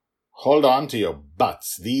Hold on to your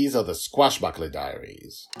butts. These are the Squashbuckler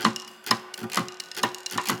Diaries.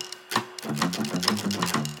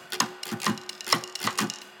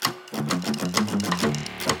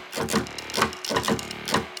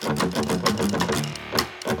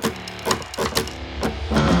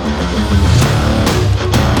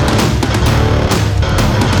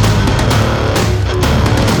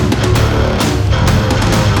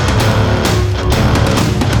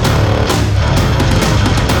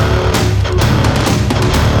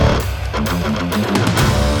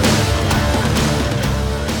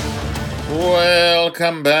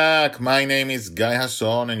 Welcome back. My name is Guy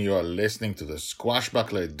Hasson, and you are listening to the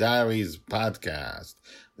Squashbuckler Diaries podcast,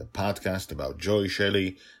 the podcast about Joy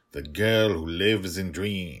Shelley, the girl who lives in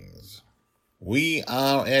dreams. We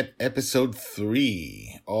are at episode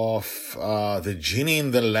 3 of The Genie in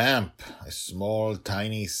the Lamp, a small,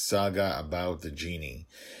 tiny saga about the genie.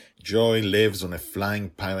 Joy lives on a flying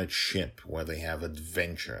pirate ship where they have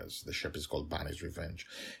adventures. The ship is called Bonnie's Revenge,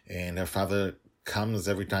 and her father comes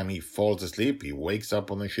every time he falls asleep. He wakes up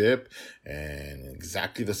on the ship in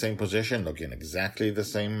exactly the same position, looking exactly the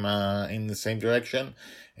same in the same direction,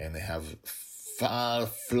 and they have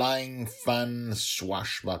flying fun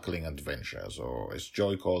swashbuckling adventures, or as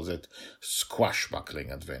Joy calls it,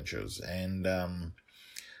 squashbuckling adventures, and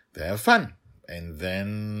they have fun. And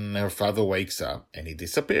then her father wakes up and he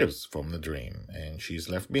disappears from the dream, and she's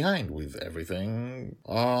left behind with everything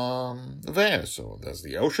there. So there's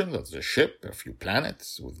the ocean, there's the ship, a few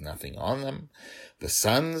planets with nothing on them, the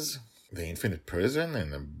suns, the infinite prison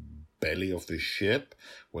in the belly of the ship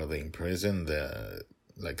where they imprison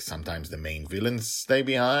sometimes the main villains stay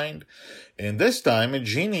behind. And this time a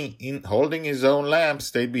genie holding his own lamp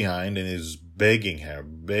stayed behind and is begging her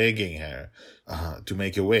to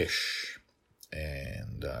make a wish.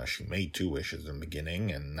 And she made 2 wishes in the beginning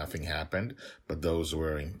and nothing happened, but those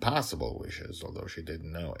were impossible wishes, although she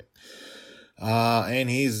didn't know it. And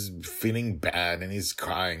he's feeling bad, and he's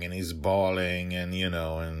crying, and he's bawling,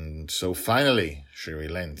 and so finally she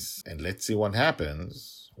relents. And let's see what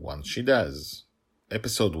happens once she does.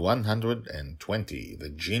 Episode 120, The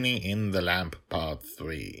Genie in the Lamp, Part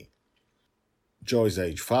 3. Joy's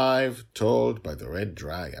age 5, told by the Red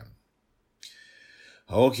Dragon.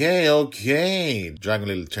 Okay. Dragon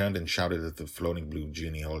Little turned and shouted at the floating blue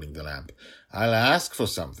genie holding the lamp. I'll ask for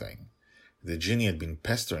something. The genie had been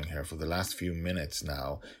pestering her for the last few minutes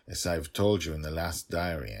now, as I've told you in the last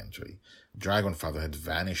diary entry. Dragonfather had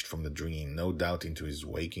vanished from the dream, no doubt into his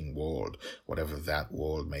waking world, whatever that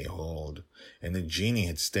world may hold, and the genie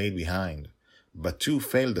had stayed behind. But 2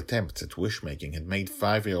 failed attempts at wish-making had made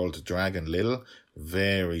 5-year-old Dragon Little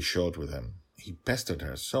very short with him. He pestered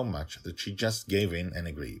her so much that she just gave in and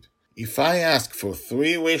agreed. If I ask for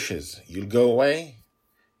 3 wishes, you'll go away?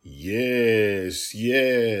 Yes,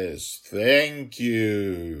 thank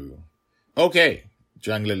you. Okay.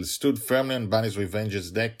 Dragon Little stood firmly on Bonnie's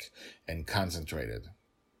Revenge's deck and concentrated.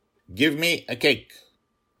 Give me a cake.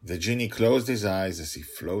 The genie closed his eyes as he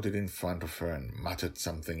floated in front of her and muttered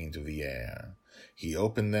something into the air. He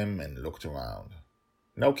opened them and looked around.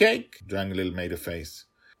 No cake? Dragon Little made a face.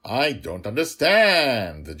 I don't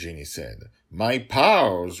understand, the genie said. My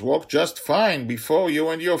powers worked just fine before you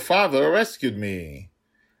and your father rescued me.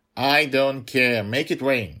 I don't care. Make it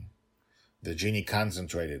rain. The genie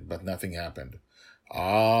concentrated, but nothing happened.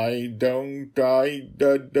 I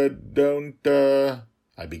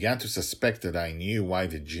began to suspect that I knew why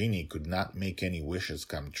the genie could not make any wishes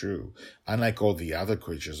come true, unlike all the other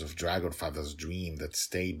creatures of Dragonfather's dream that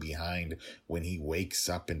stayed behind when he wakes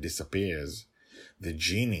up and disappears. The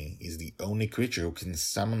genie is the only creature who can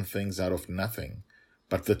summon things out of nothing.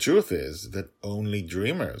 But the truth is that only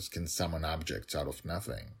dreamers can summon objects out of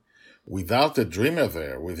nothing. Without the dreamer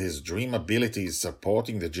there, with his dream abilities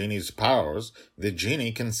supporting the genie's powers, the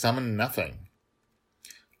genie can summon nothing.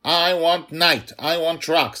 I want night. I want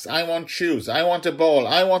rocks. I want shoes. I want a ball.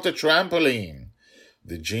 I want a trampoline.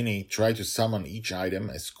 The genie tried to summon each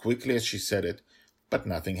item as quickly as she said it, but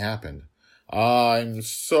nothing happened. I'm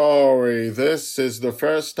sorry, this is the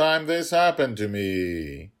first time this happened to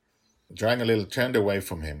me. Dragon Little turned away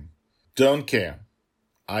from him. Don't care.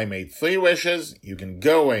 I made 3 wishes, you can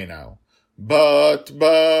go away now. But,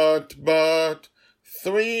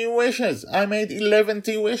 3 wishes, I made 11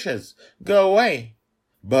 wishes, go away.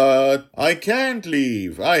 But I can't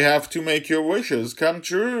leave, I have to make your wishes come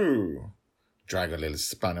true. Dragon Little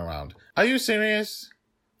spun around. Are you serious?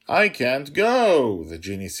 I can't go. The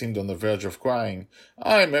genie seemed on the verge of crying.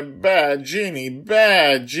 I'm a bad genie.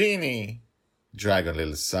 Dragon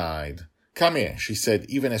Little sighed. Come here, she said,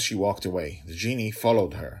 even as she walked away. The genie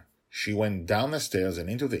followed her. She went down the stairs and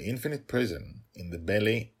into the infinite prison. in the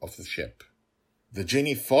belly of the ship. The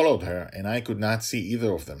genie followed her, and I could not see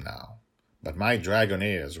either of them now, but my dragon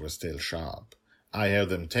ears were still sharp. I heard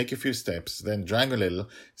them take a few steps, then Dragolil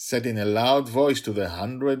said in a loud voice to the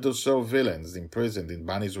 100 or so villains imprisoned in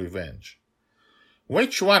Bunny's Revenge,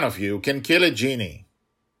 "Which one of you can kill a genie?"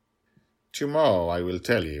 Tomorrow I will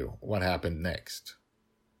tell you what happened next.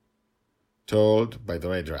 Told by the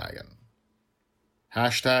Red Dragon.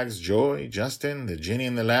 Hashtags Joy, Justin, the Genie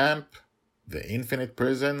in the Lamp, the Infinite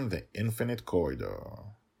Prison, the Infinite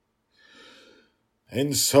Corridor.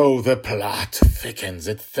 And so the plot thickens.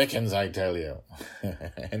 It thickens, I tell you.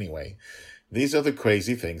 Anyway, these are the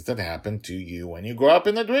crazy things that happen to you when you grow up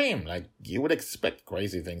in a dream. Like, you would expect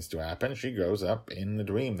crazy things to happen. She grows up in a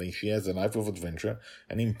dream. She has a life of adventure,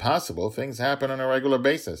 and impossible things happen on a regular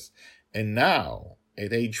basis. And now,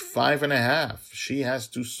 at age 5.5, she has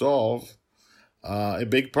to solve a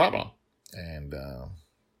big problem. And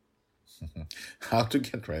how to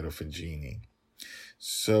get rid of a genie.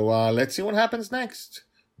 So let's see what happens next.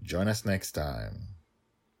 Join us next time.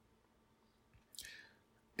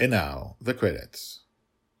 And now, the credits.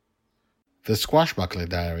 The Squashbuckler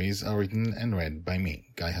Diaries are written and read by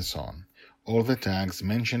me, Guy Hasson. All the tags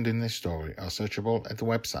mentioned in this story are searchable at the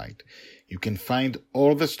website. You can find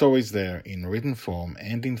all the stories there in written form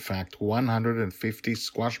and, in fact, 150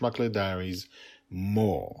 Squashbuckler Diaries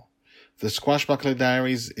more. The Squashbuckler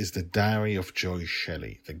Diaries is the diary of Joy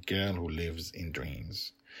Shelley, the girl who lives in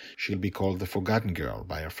dreams. She'll be called the Forgotten Girl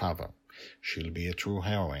by her father. She'll be a true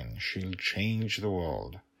heroine. She'll change the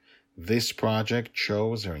world. This project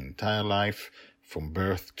shows her entire life from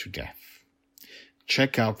birth to death.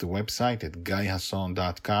 Check out the website at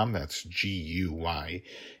guyhasson.com. That's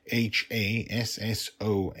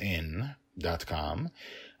GUYHASSON.com.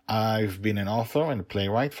 I've been an author and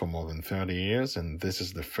playwright for more than 30 years, and this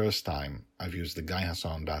is the first time I've used the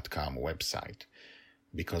guyhasson.com website,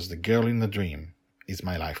 because the girl in the dream is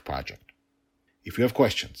my life project. If you have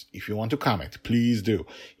questions, if you want to comment, please do.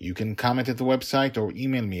 You can comment at the website or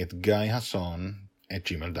email me at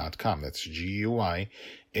guyhasson@gmail.com. That's GUYHASSON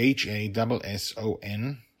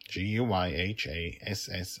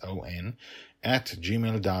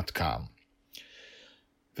 @gmail.com.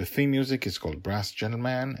 The theme music is called Brass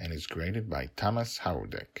Gentleman and is created by Thomas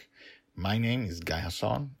Howardek. My name is Guy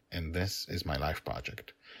Hasson, and this is my life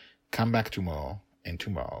project. Come back tomorrow, and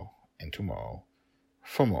tomorrow, and tomorrow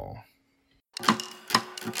for more.